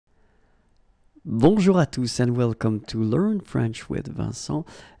Bonjour à tous and welcome to Learn French with Vincent,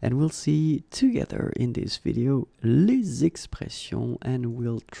 and we'll see together in this video les expressions, and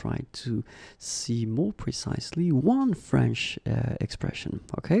we'll try to see more precisely one French expression,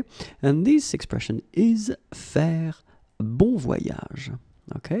 okay? And this expression is faire bon voyage,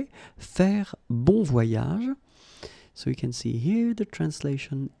 okay? Faire bon voyage. So you can see here the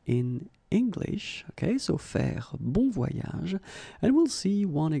translation in English, okay, so faire bon voyage, and we'll see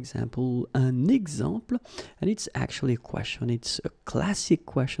one example, an example, and it's actually a question. It's a classic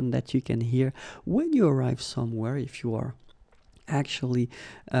question that you can hear when you arrive somewhere, if you are actually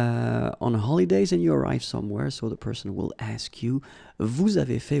on holidays and you arrive somewhere, so the person will ask you, vous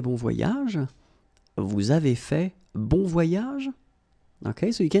avez fait bon voyage? Vous avez fait bon voyage?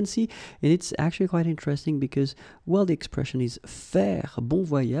 Okay, so you can see, and it's actually quite interesting because, well, the expression is faire bon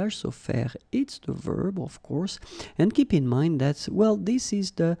voyage, so faire, it's the verb, of course, and keep in mind that, well, this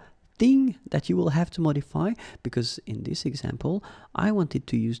is the thing that you will have to modify, because in this example, I wanted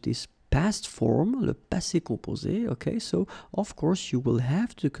to use this past form, le passé composé, okay, so, of course, you will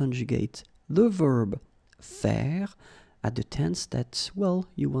have to conjugate the verb faire at the tense that, well,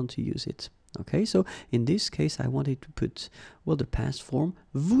 you want to use it. Okay, so in this case, I wanted to put, well, the past form,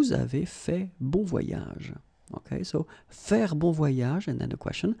 vous avez fait bon voyage. Okay, so faire bon voyage, and then the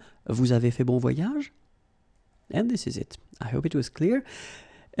question, vous avez fait bon voyage? And this is it. I hope it was clear,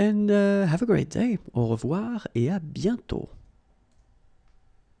 and have a great day. Au revoir et à bientôt.